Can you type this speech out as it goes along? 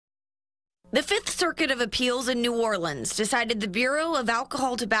The Fifth Circuit of Appeals in New Orleans decided the Bureau of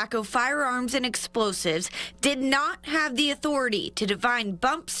Alcohol, Tobacco, Firearms, and Explosives did not have the authority to define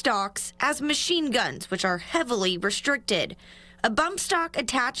bump stocks as machine guns, which are heavily restricted. A bump stock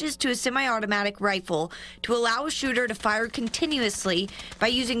attaches to a semi-automatic rifle to allow a shooter to fire continuously by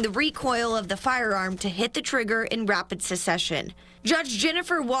using the recoil of the firearm to hit the trigger in rapid succession. Judge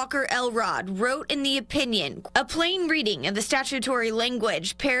Jennifer Walker Elrod wrote in the opinion, a plain reading of the statutory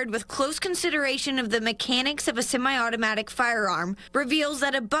language paired with close consideration of the mechanics of a semi-automatic firearm reveals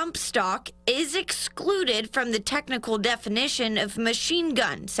that a bump stock is excluded from the technical definition of machine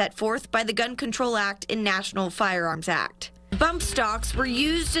gun set forth by the Gun Control Act and National Firearms Act. Bump stocks were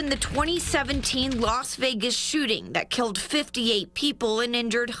used in the 2017 Las Vegas shooting that killed 58 people and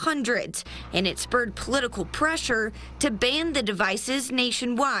injured hundreds, and it spurred political pressure to ban the devices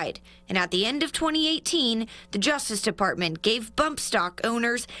nationwide. And at the end of 2018, the Justice Department gave bump stock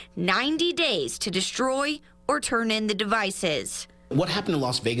owners 90 days to destroy or turn in the devices. What happened in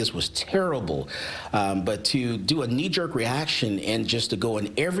Las Vegas was terrible, but to do a knee-jerk reaction and just to go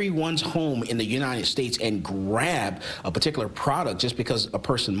in everyone's home in the United States and grab a particular product just because a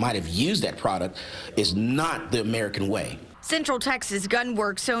person might have used that product is not the American way. Central Texas Gun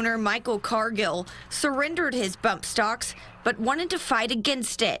Works owner Michael Cargill surrendered his bump stocks but wanted to fight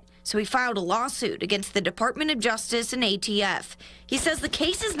against it. So he filed a lawsuit against the Department of Justice and ATF. He says the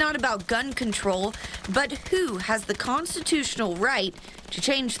case is not about gun control, but who has the constitutional right to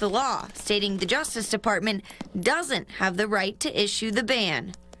change the law, stating the Justice Department doesn't have the right to issue the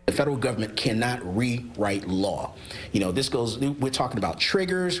ban. The federal government cannot rewrite law. You know, we're talking about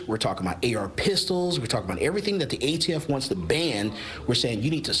triggers, we're talking about AR pistols, we're talking about everything that the ATF wants to ban. We're saying you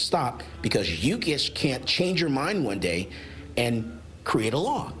need to stop because you just can't change your mind one day and create a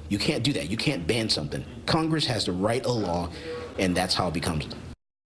law. You can't do that. You can't ban something. Congress has to write a law, and that's how it becomes